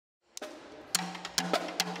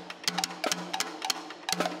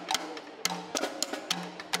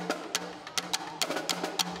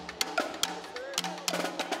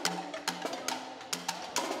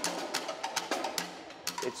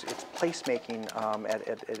placemaking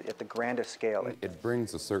at the grandest scale. It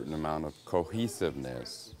brings a certain amount of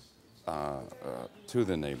cohesiveness to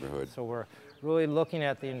the neighborhood. So we're really looking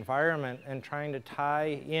at the environment and trying to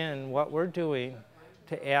tie in what we're doing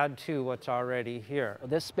to add to what's already here.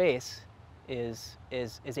 This space is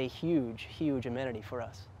a huge, huge amenity for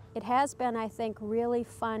us. It has been, I think, really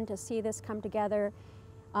fun to see this come together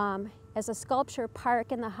as a sculpture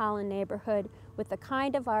park in the Holland neighborhood with the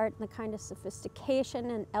kind of art and the kind of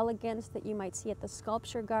sophistication and elegance that you might see at the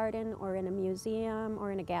sculpture garden or in a museum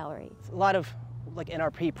or in a gallery. A lot of like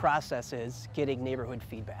NRP processes getting neighborhood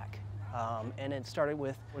feedback. And it started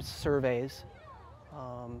with surveys, you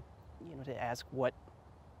know, to ask what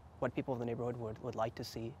people in the neighborhood would like to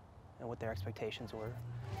see and what their expectations were.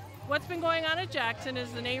 What's been going on at Jackson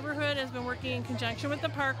is the neighborhood has been working in conjunction with the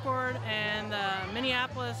Park Board and the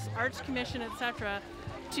Minneapolis Arts Commission, etc.,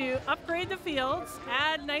 to upgrade the fields,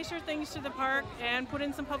 add nicer things to the park, and put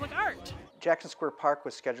in some public art. Jackson Square Park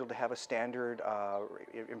was scheduled to have a standard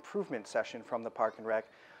improvement session from the Park and Rec.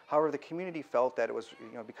 However, the community felt that it was,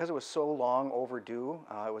 you know, because it was so long overdue,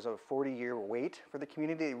 it was a 40-year wait for the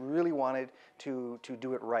community, they really wanted to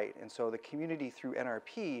do it right. And so the community, through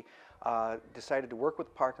NRP, decided to work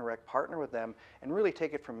with Park and Rec, partner with them, and really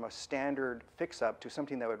take it from a standard fix-up to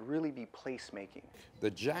something that would really be placemaking. The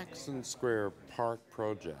Jackson Square Park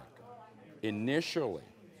project initially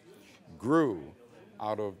grew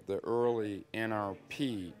out of the early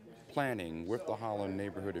NRP planning with the Holland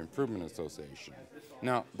Neighborhood Improvement Association.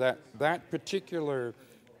 Now, that particular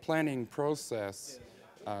planning process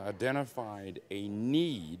identified a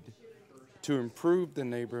need to improve the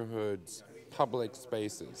neighborhood's public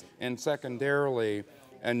spaces, and secondarily,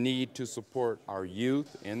 a need to support our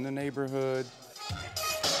youth in the neighborhood.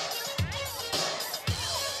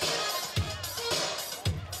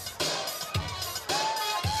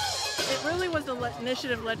 It really was an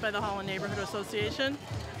initiative led by the Holland Neighborhood Association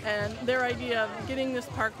and their idea of getting this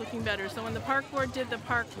park looking better. So when the Park Board did the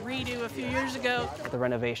park redo a few years ago, The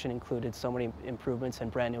renovation included so many improvements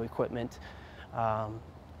and brand new equipment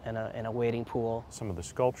and a wading pool. Some of the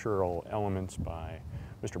sculptural elements by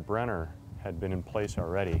Mr. Brenner had been in place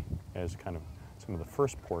already as kind of some of the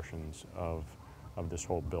first portions of this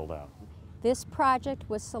whole build-out. This project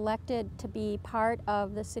was selected to be part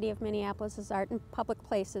of the City of Minneapolis' Art in Public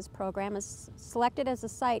Places program, is selected as a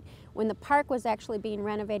site when the park was actually being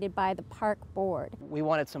renovated by the Park Board. We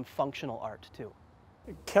wanted some functional art too.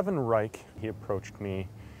 Kevin Reich, he approached me,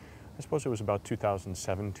 I suppose it was about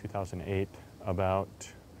 2007, 2008, about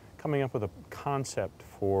coming up with a concept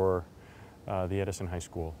for the Edison High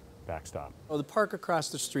School backstop. Well, the park across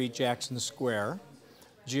the street, Jackson Square,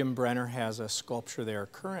 Jim Brenner has a sculpture there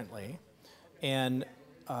currently, and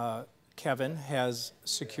Kevin has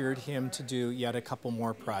secured him to do yet a couple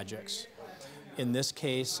more projects. In this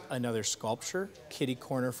case, another sculpture, kitty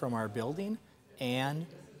corner from our building, and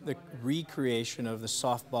the recreation of the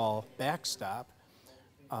softball backstop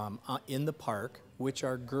in the park, which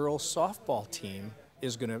our girls softball team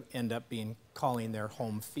is going to end up calling their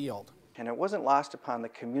home field. And it wasn't lost upon the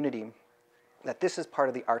community that this is part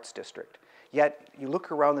of the Arts District. Yet, you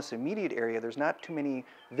look around this immediate area, there's not too many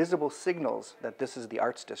visible signals that this is the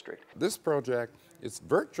Arts District. This project is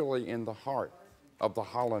virtually in the heart of the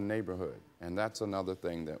Holland neighborhood, and that's another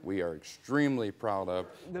thing that we are extremely proud of.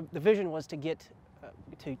 The vision was to get,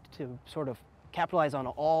 to sort of capitalize on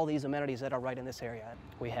all these amenities that are right in this area.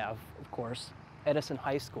 We have, of course, Edison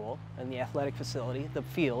High School and the athletic facility, the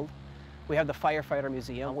field. We have the firefighter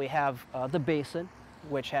museum. We have the basin,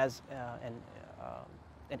 which has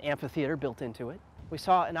an amphitheater built into it. We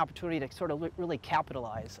saw an opportunity to sort of really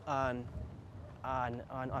capitalize on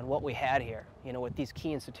what we had here, you know, with these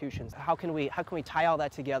key institutions. How can we tie all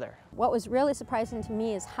that together? What was really surprising to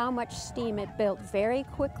me is how much steam it built very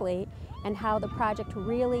quickly and how the project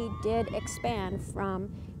really did expand from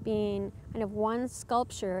being kind of one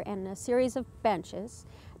sculpture and a series of benches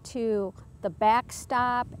to the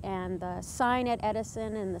backstop and the sign at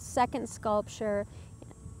Edison and the second sculpture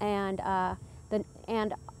and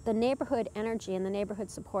the neighborhood energy and the neighborhood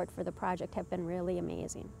support for the project have been really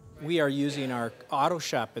amazing. We are using our auto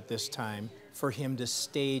shop at this time for him to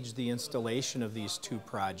stage the installation of these two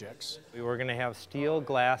projects. We were going to have steel,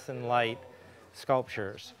 glass, and light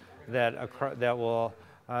sculptures that will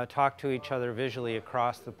talk to each other visually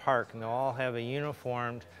across the park, and they'll all have a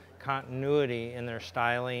uniformed continuity in their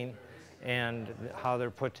styling and how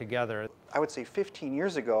they're put together. I would say 15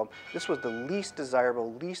 years ago, this was the least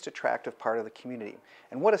desirable, least attractive part of the community.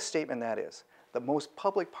 And what a statement that is. The most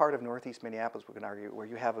public part of Northeast Minneapolis, we can argue, where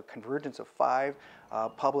you have a convergence of 5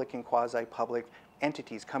 public and quasi-public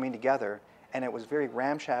entities coming together, and it was very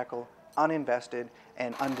ramshackle, uninvested,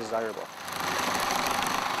 and undesirable.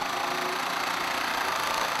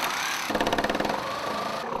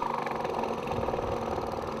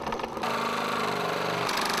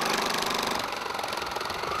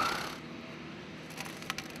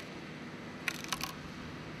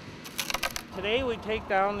 Today we take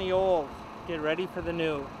down the old, get ready for the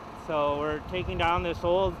new. So we're taking down this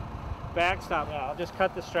old backstop. Yeah, I'll just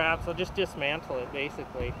cut the straps, I'll just dismantle it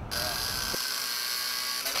basically.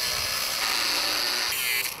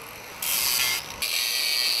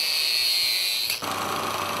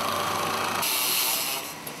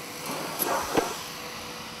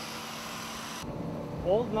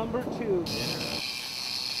 Old number 2.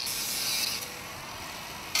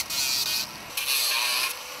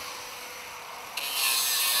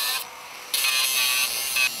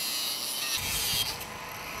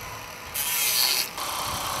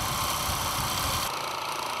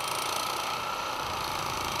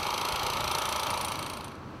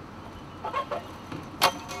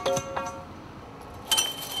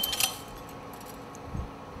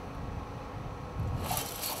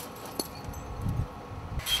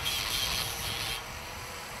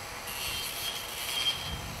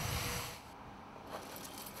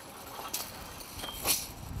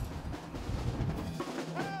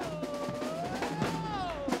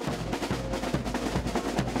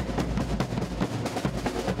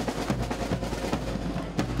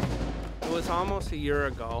 It was almost a year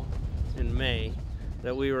ago, in May,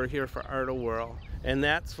 that we were here for Art of Whirl. And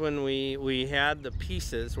that's when we had the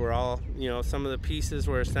pieces, were all, some of the pieces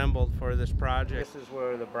were assembled for this project. This is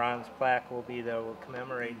where the bronze plaque will be that will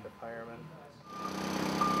commemorate the firemen.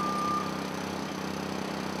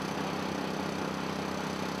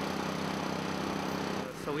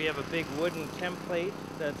 So we have a big wooden template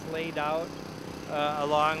that's laid out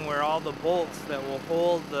along where all the bolts that will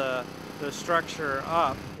hold the structure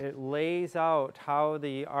up. It lays out how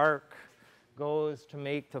the arc goes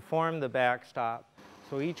to form the backstop.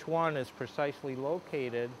 So each one is precisely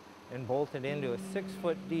located and bolted into a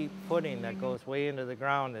 6-foot deep footing that goes way into the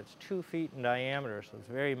ground. It's 2 feet in diameter, so it's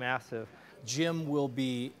very massive. Jim will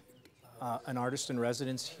be an artist in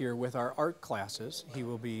residence here with our art classes. He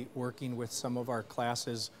will be working with some of our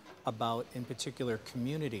classes about, in particular,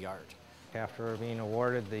 community art. After being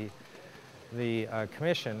awarded the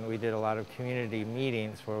commission, we did a lot of community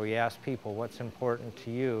meetings where we asked people, what's important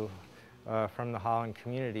to you from the Holland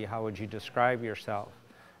community? How would you describe yourself?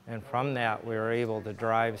 And from that, we were able to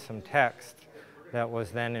derive some text that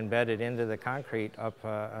was then embedded into the concrete up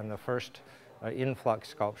on the first influx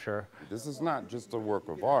sculpture. This is not just a work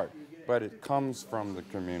of art, but it comes from the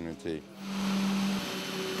community.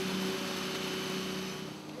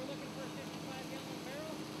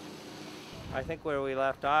 I think where we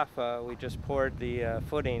left off, we just poured the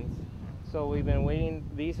footings. So we've been waiting.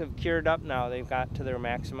 These have cured up now. They've got to their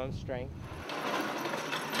maximum strength.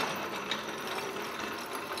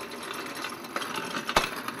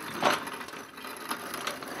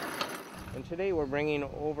 And today we're bringing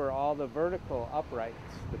over all the vertical uprights.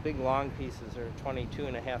 The big long pieces are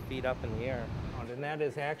 22.5 feet up in the air. And that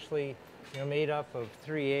is actually made up of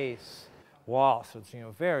 3/8 wall, so it's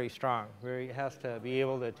very strong. It has to be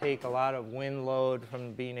able to take a lot of wind load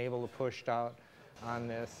from being able to push out on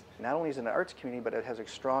this. Not only is it an arts community, but it has a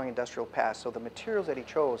strong industrial past. So the materials that he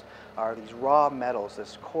chose are these raw metals,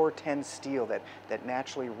 this core 10 steel that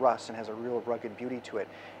naturally rusts and has a real rugged beauty to it.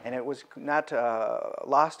 And it was not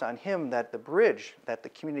lost on him that the bridge that the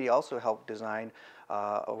community also helped design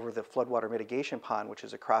over the floodwater mitigation pond, which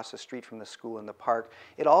is across the street from the school in the park,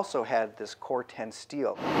 it also had this core 10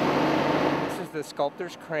 steel. This is the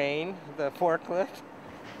sculptor's crane, the forklift,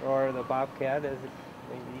 or the bobcat, as it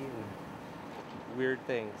may be. Weird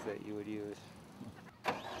things that you would use.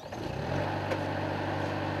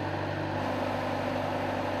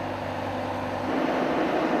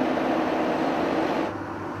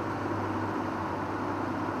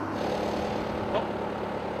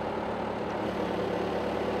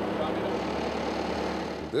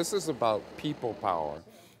 This is about people power.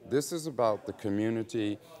 This is about the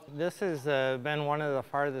community. This has been one of the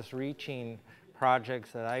farthest reaching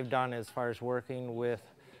projects that I've done as far as working with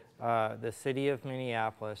the city of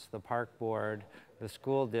Minneapolis, the park board, the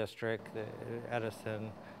school district, the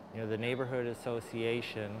Edison, the neighborhood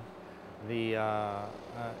association,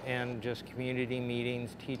 and just community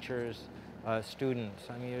meetings, teachers, students.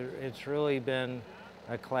 I mean, it's really been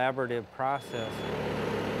a collaborative process.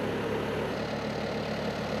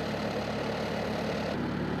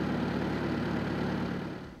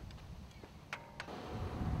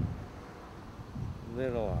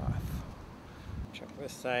 Little off. Check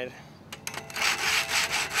this side.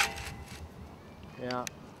 Yeah.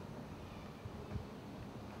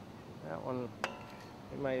 That one,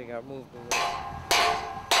 it might have got moved a little.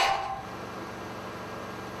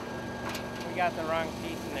 We got the wrong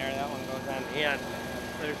piece in there. That one goes on the end.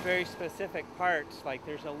 There's very specific parts, like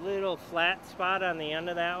there's a little flat spot on the end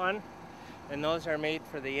of that one, and those are made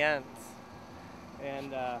for the ends.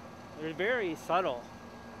 And they're very subtle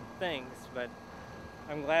things, but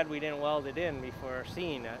I'm glad we didn't weld it in before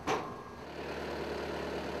seeing it.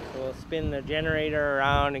 So we'll spin the generator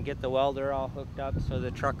around and get the welder all hooked up so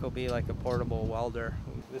the truck will be like a portable welder.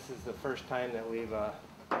 This is the first time that we've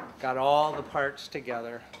got all the parts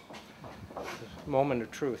together. Moment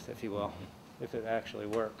of truth, if you will, if it actually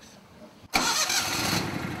works. Well,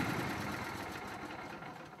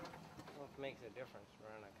 it makes a difference. We're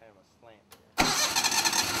on a kind of a slant here.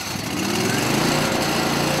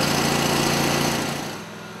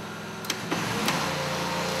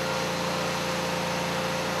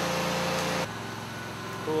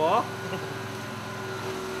 Cool.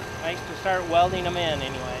 Nice to start welding them in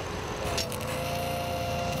anyway.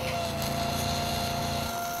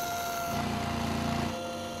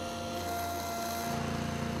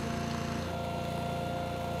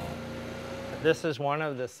 This is one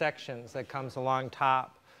of the sections that comes along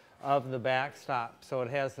top of the backstop. So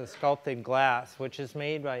it has the sculpted glass, which is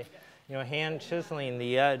made by, hand chiseling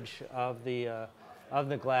the edge of the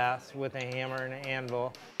glass with a hammer and an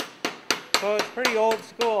anvil. So it's pretty old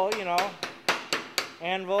school,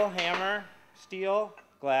 anvil, hammer, steel,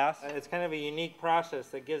 glass. It's kind of a unique process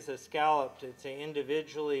that gives a scalloped, it's an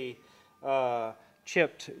individually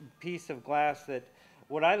chipped piece of glass that.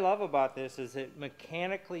 What I love about this is it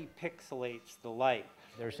mechanically pixelates the light.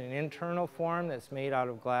 There's an internal form that's made out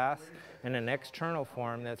of glass and an external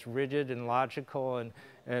form that's rigid and logical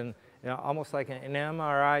and almost like an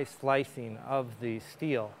MRI slicing of the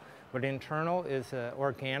steel. But internal is an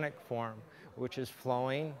organic form, which is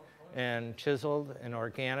flowing and chiseled and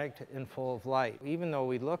organic and full of light. Even though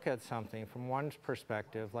we look at something from one's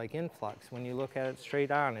perspective, like influx, when you look at it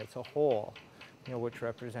straight on, it's a whole, which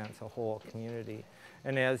represents a whole community.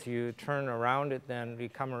 And as you turn around it, then you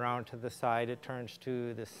come around to the side, it turns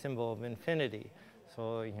to the symbol of infinity.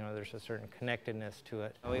 So, there's a certain connectedness to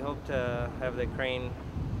it. We hope to have the crane,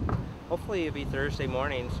 hopefully it'll be Thursday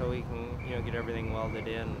morning so we can, get everything welded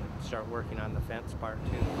in and start working on the fence part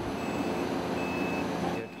too.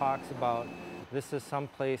 It talks about this is some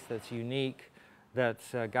place that's unique,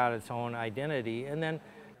 that's got its own identity, and then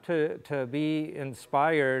to be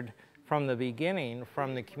inspired from the beginning,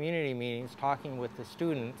 from the community meetings, talking with the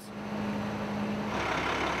students.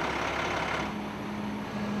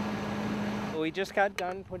 We just got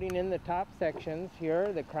done putting in the top sections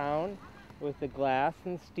here, the crown with the glass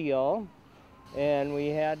and steel, and we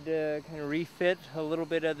had to kind of refit a little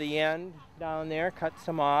bit of the end down there, cut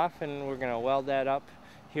some off, and we're going to weld that up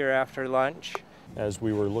here after lunch. As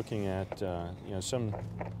we were looking at some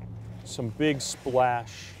big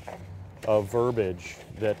splash of verbiage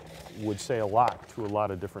that would say a lot to a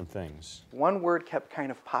lot of different things. One word kept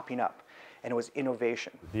kind of popping up, and it was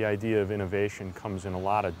innovation. The idea of innovation comes in a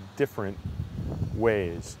lot of different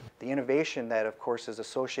ways. The innovation that, of course, is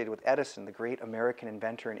associated with Edison, the great American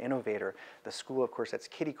inventor and innovator. The school, of course, that's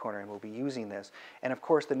kitty corner, and we'll be using this. And, of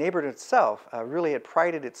course, the neighborhood itself really had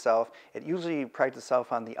prided itself. It usually prides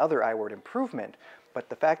itself on the other I word, improvement. But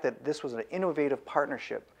the fact that this was an innovative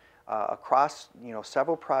partnership across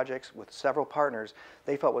several projects with several partners,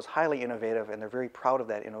 they felt was highly innovative, and they're very proud of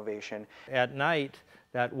that innovation. At night,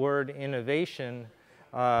 that word innovation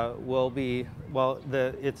will be,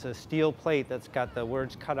 it's a steel plate that's got the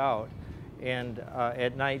words cut out, and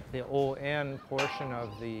at night the O-N portion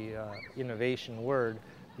of the innovation word,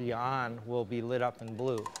 the on, will be lit up in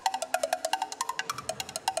blue.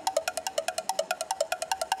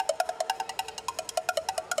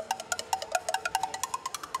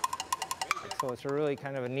 So it's a really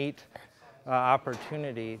kind of a neat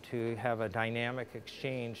opportunity to have a dynamic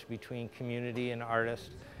exchange between community and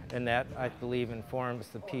artists, and that, I believe, informs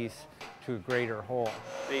the piece to a greater whole.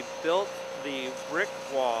 They built the brick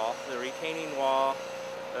wall, the retaining wall,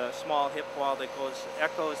 a small hip wall that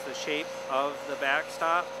echoes the shape of the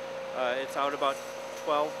backstop. It's out about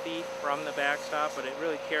 12 feet from the backstop, but it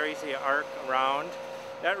really carries the arc around.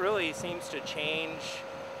 That really seems to change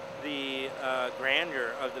the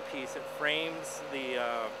grandeur of the piece. It frames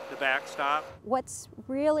the backstop. What's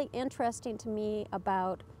really interesting to me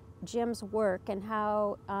about Jim's work and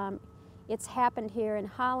how it's happened here in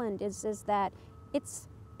Holland is that it's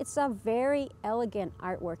a very elegant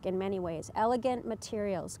artwork in many ways. Elegant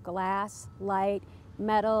materials, glass, light,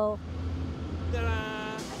 metal.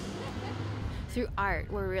 Through art,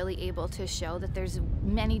 we're really able to show that there's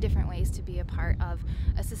many different ways to be a part of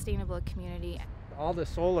a sustainable community. All the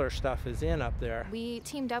solar stuff is in up there. We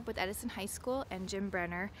teamed up with Edison High School and Jim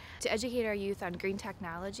Brenner to educate our youth on green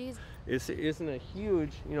technologies. It isn't a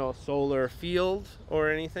huge, solar field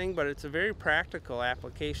or anything, but it's a very practical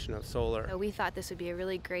application of solar. So we thought this would be a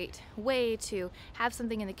really great way to have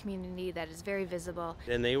something in the community that is very visible.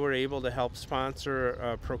 And they were able to help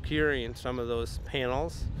sponsor procuring some of those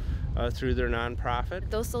panels through their nonprofit.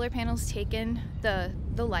 Those solar panels take in the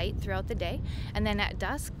light throughout the day, and then at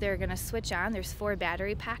dusk they're going to switch on. There's 4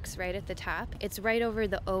 battery packs right at the top. It's right over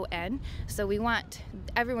the ON, so we want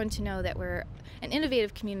everyone to know that we're an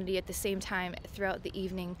innovative community at the same time throughout the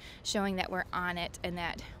evening, showing that we're on it and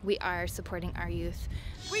that we are supporting our youth.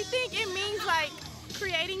 We think it means like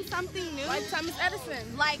creating something new. Like Thomas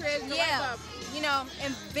Edison. Like,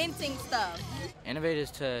 inventing stuff. Innovate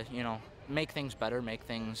is to, make things better, make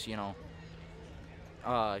things,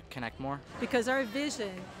 connect more. Because our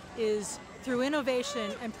vision is through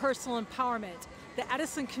innovation and personal empowerment, the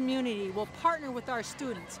Edison community will partner with our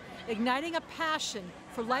students, igniting a passion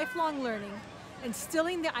for lifelong learning,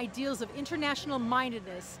 instilling the ideals of international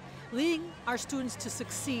mindedness, leading our students to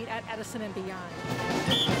succeed at Edison and beyond.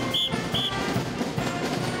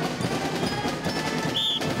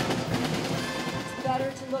 It's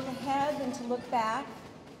better to look ahead than to look back,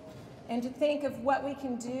 and to think of what we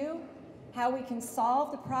can do, how we can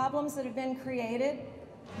solve the problems that have been created.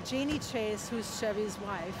 Janie Chase, who's Chevy's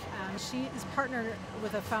wife, she is partnered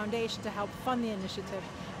with a foundation to help fund the initiative,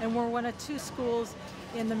 and we're one of 2 schools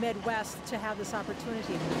in the Midwest to have this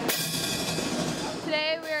opportunity.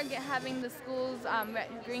 Today we are having the school's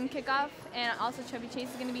green kickoff, and also Chevy Chase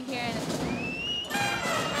is going to be here.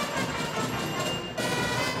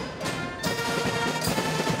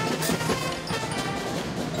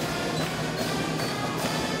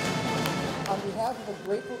 On behalf of a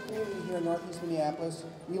grateful community here in Northeast Minneapolis,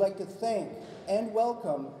 we'd like to thank and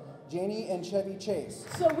welcome Janie and Chevy Chase.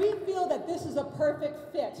 So we feel that this is a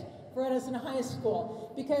perfect fit for Edison High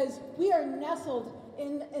School because we are nestled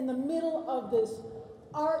in the middle of this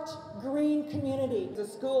art green community. The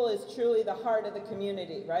school is truly the heart of the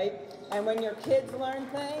community, right? And when your kids learn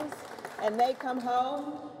things and they come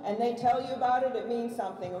home and they tell you about it, it means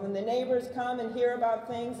something. And when the neighbors come and hear about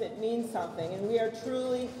things, it means something. And we are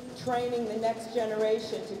truly training the next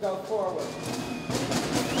generation to go forward.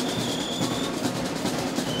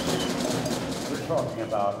 We're talking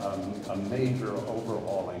about a major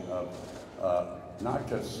overhauling of not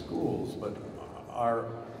just schools, but our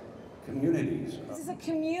communities. This is a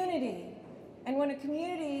community, and when a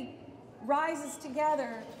community rises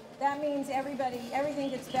together, that means everything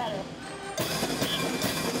gets better.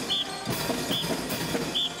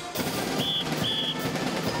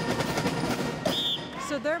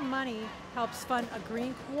 So their money helps fund a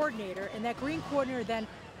green coordinator, and that green coordinator then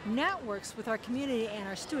networks with our community and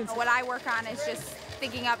our students. What I work on is just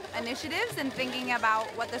thinking up initiatives and thinking about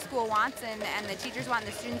what the school wants and the teachers want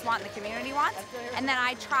and the students want and the community wants. And then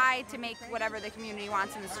I try to make whatever the community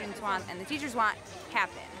wants and the students want and the teachers want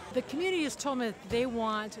happen. The community has told me that they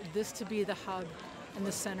want this to be the hub in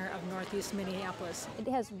the center of Northeast Minneapolis. It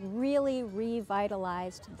has really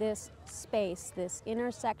revitalized this space, this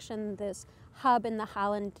intersection, this hub in the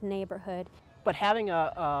Holland neighborhood. But having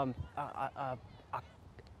a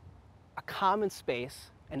common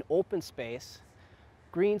space, an open space,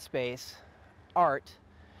 green space, art,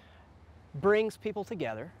 brings people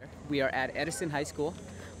together. We are at Edison High School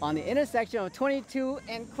on the intersection of 22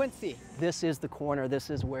 and Quincy. This is the corner, this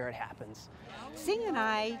is where it happens. Sing and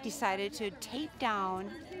I decided to tape down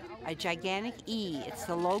a gigantic E. It's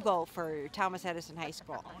the logo for Thomas Edison High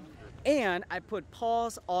School. And I put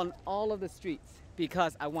paws on all of the streets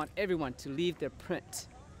because I want everyone to leave their print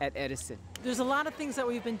at Edison. There's a lot of things that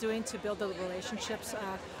we've been doing to build the relationships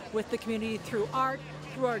with the community through art,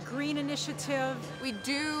 through our green initiative. We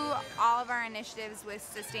do all of our initiatives with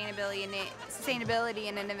sustainability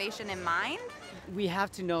and innovation in mind. We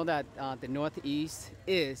have to know that the Northeast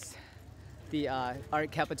is the art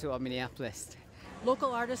capital of Minneapolis.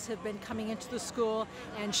 Local artists have been coming into the school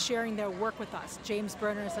and sharing their work with us. James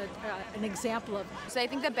Brenner is an example of. So I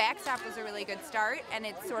think the Backstop was a really good start, and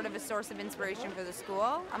it's sort of a source of inspiration for the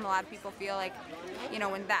school. A lot of people feel like,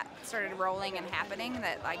 when that started rolling and happening,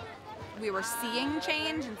 that we were seeing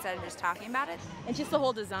change instead of just talking about it. And just the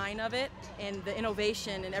whole design of it and the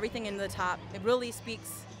innovation and everything in the top, it really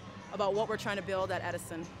speaks about what we're trying to build at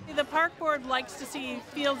Edison. The park board likes to see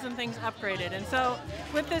fields and things upgraded, and so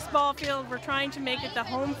with this ball field we're trying to make it the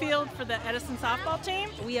home field for the Edison softball team.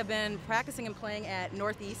 We have been practicing and playing at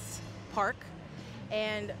Northeast Park,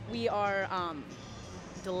 and we are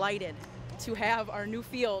delighted to have our new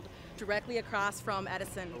field directly across from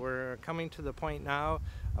Edison. We're coming to the point now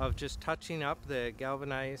of just touching up the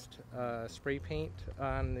galvanized spray paint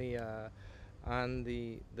on the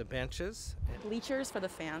benches. Bleachers for the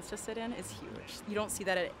fans to sit in is huge. You don't see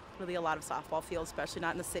that at really a lot of softball fields, especially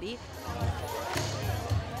not in the city.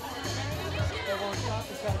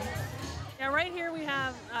 Yeah, right here we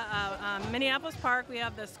have Minneapolis Park. We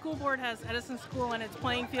have the school board has Edison School and its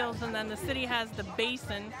playing fields, and then the city has the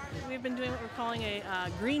basin. We've been doing what we're calling a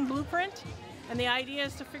green blueprint, and the idea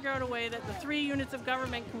is to figure out a way that the three units of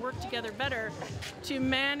government can work together better to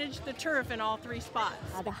manage the turf in all three spots.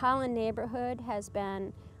 The Holland neighborhood has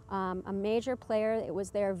been a major player. It was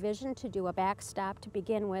their vision to do a backstop to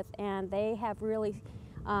begin with, and they have really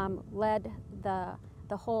led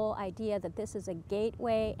the whole idea that this is a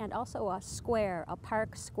gateway and also a square, a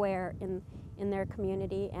park square in their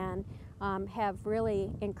community, and have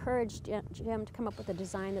really encouraged Jim to come up with a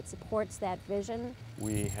design that supports that vision.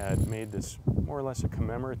 We had made this more or less a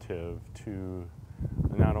commemorative to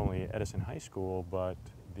not only Edison High School, but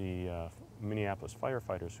the Minneapolis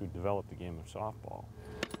firefighters who developed the game of softball.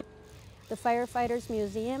 The Firefighters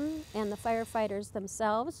Museum and the firefighters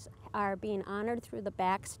themselves are being honored through the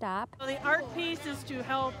Backstop. So the art piece is to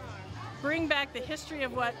help bring back the history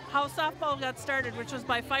of how softball got started, which was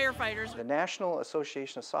by firefighters. The National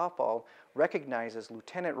Association of Softball recognizes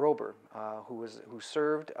Lieutenant Rober, who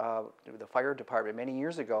served the fire department many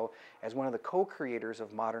years ago as one of the co-creators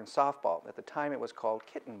of modern softball. At the time it was called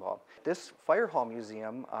kitten ball. This fire hall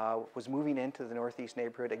museum was moving into the Northeast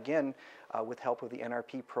neighborhood again with help of the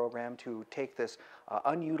NRP program to take this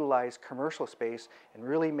unutilized commercial space and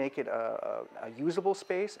really make it a usable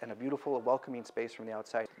space and a beautiful, welcoming space from the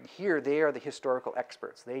outside. Here they are the historical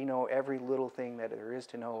experts. They know every little thing that there is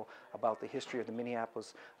to know about the history of the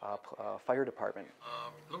Minneapolis Fire Department.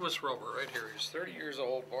 Louis Rober, right here. He's 30 years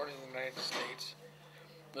old, born in the United States,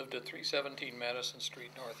 lived at 317 Madison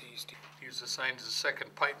Street Northeast. He was assigned as a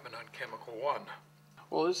second pipeman on Chemical One.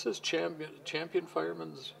 Well, this is Champion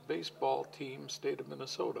Firemen's baseball team, state of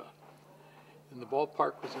Minnesota. And the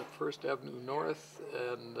ballpark was at First Avenue North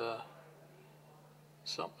and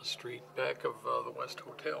something street back of the West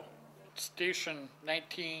Hotel. Station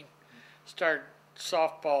 19 started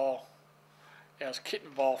softball as kitten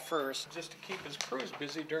ball first, just to keep his crews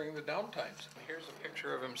busy during the downtimes. Here's a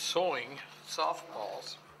picture of him sewing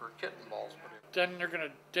softballs for kitten balls. Then they're going to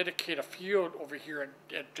dedicate a field over here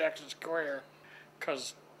at Jackson Square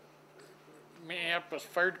because Minneapolis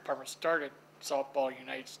Fire Department started softball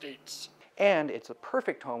United States. And it's a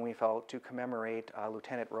perfect home, we felt, to commemorate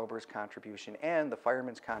Lieutenant Rober's contribution and the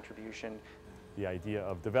firemen's contribution. The idea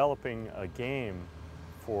of developing a game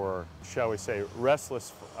for, shall we say,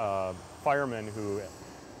 restless firemen who,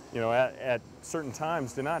 at certain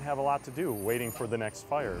times did not have a lot to do waiting for the next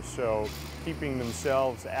fire. So keeping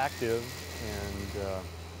themselves active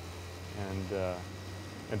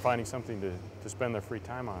and finding something to spend their free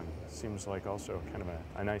time on seems like also kind of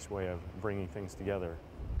a nice way of bringing things together.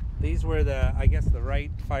 These were the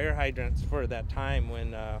right fire hydrants for that time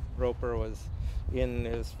when Roper was in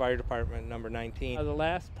his fire department, number 19. The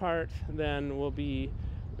last part then will be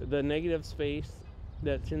the negative space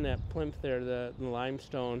that's in that plinth there, the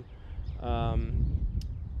limestone,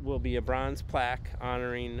 will be a bronze plaque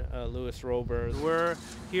honoring Louis Rober. We're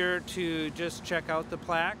here to just check out the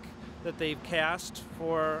plaque that they've cast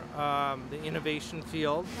for the innovation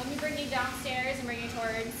field. Let me bring you downstairs and bring you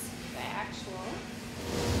towards the actual.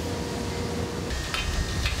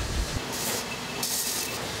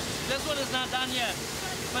 This one is not done yet,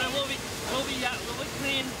 but it will be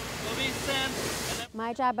clean, will be sent.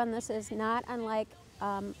 My job on this is not unlike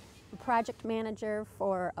a project manager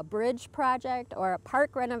for a bridge project or a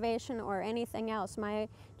park renovation or anything else. My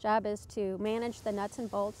job is to manage the nuts and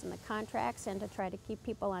bolts and the contracts and to try to keep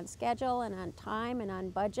people on schedule and on time and on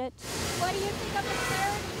budget. What do you think of this,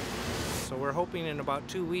 sir? So we're hoping in about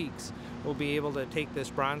 2 weeks we'll be able to take this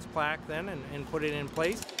bronze plaque then and put it in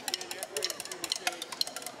place.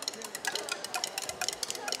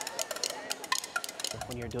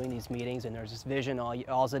 When you're doing these meetings and there's this vision, all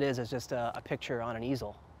it is just a picture on an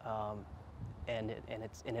easel, and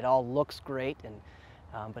it all looks great,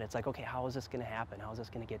 but it's like, okay, how is this going to happen? How is this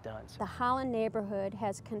going to get done? The Holland neighborhood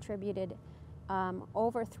has contributed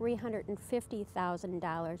over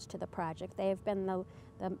 $350,000 to the project. They have been the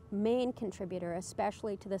main contributor,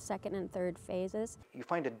 especially to the second and third phases. You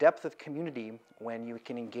find a depth of community when you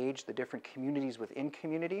can engage the different communities within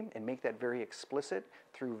community and make that very explicit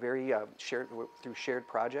through shared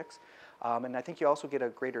projects. And I think you also get a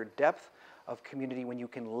greater depth of community when you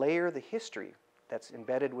can layer the history that's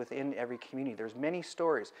embedded within every community. There's many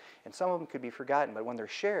stories, and some of them could be forgotten, but when they're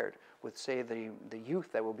shared with, say, the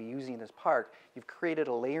youth that will be using this park, you've created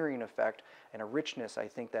a layering effect and a richness, I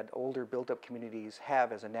think, that older built-up communities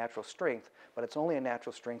have as a natural strength, but it's only a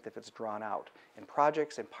natural strength if it's drawn out. And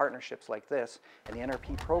projects and partnerships like this, and the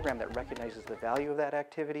NRP program that recognizes the value of that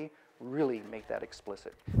activity, really make that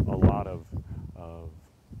explicit. A lot of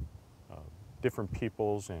different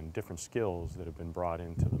peoples and different skills that have been brought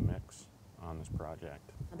into the mix on this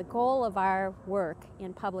project. The goal of our work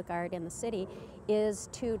in public art in the city is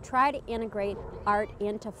to try to integrate art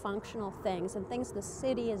into functional things and things the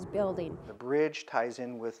city is building. The bridge ties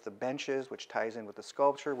in with the benches, which ties in with the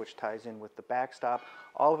sculpture, which ties in with the backstop,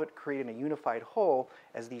 all of it creating a unified whole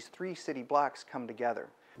as these 3 city blocks come together.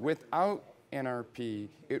 Without NRP,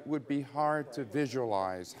 it would be hard to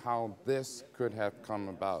visualize how this could have come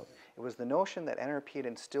about. It was the notion that NRP had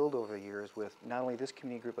instilled over the years with not only this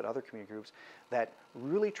community group but other community groups that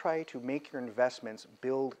really try to make your investments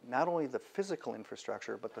build not only the physical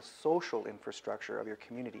infrastructure but the social infrastructure of your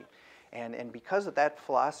community. And because of that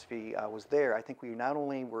philosophy was there, I think we not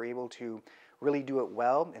only were able to really do it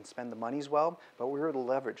well and spend the monies well, but we were able to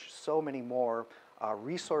leverage so many more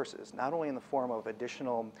resources, not only in the form of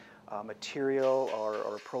additional material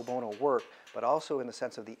or pro bono work, but also in the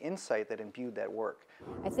sense of the insight that imbued that work.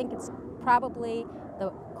 I think it's probably the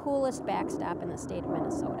coolest backstop in the state of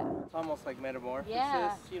Minnesota. It's almost like metamorphosis.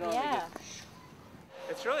 Yeah, You know, yeah.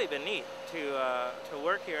 It's really been neat to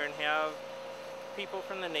work here and have people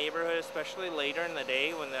from the neighborhood, especially later in the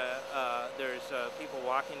day when there's people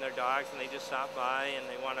walking their dogs and they just stop by and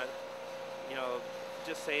they want to, you know,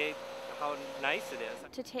 just say how nice it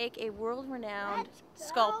is. To take a world-renowned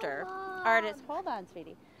sculptor, artist, hold on,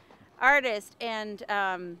 sweetie, artist, and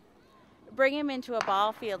bring him into a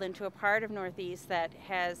ball field, into a part of Northeast that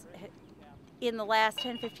has, in the last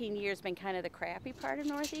 10-15 years, been kind of the crappy part of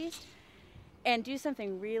Northeast, and do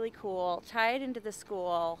something really cool, tie it into the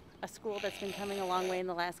school, a school that's been coming a long way in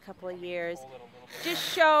the last couple of years.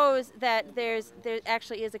 Just shows that there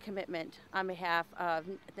actually is a commitment on behalf of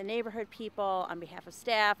the neighborhood people, on behalf of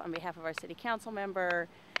staff, on behalf of our city council member,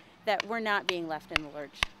 that we're not being left in the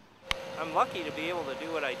lurch. I'm lucky to be able to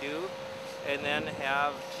do what I do and then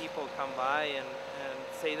have people come by and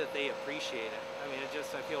say that they appreciate it. I mean,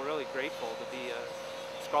 I feel really grateful to be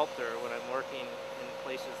a sculptor when I'm working in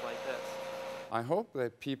places like this. I hope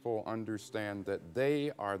that people understand that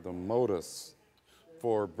they are the motus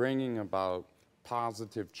for bringing about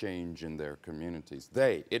positive change in their communities.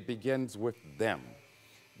 It begins with them.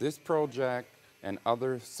 This project and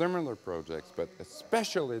other similar projects, but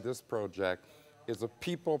especially this project, is a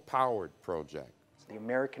people-powered project. The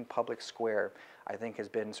American public square, I think, has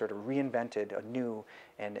been sort of reinvented anew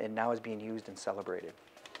and now is being used and celebrated.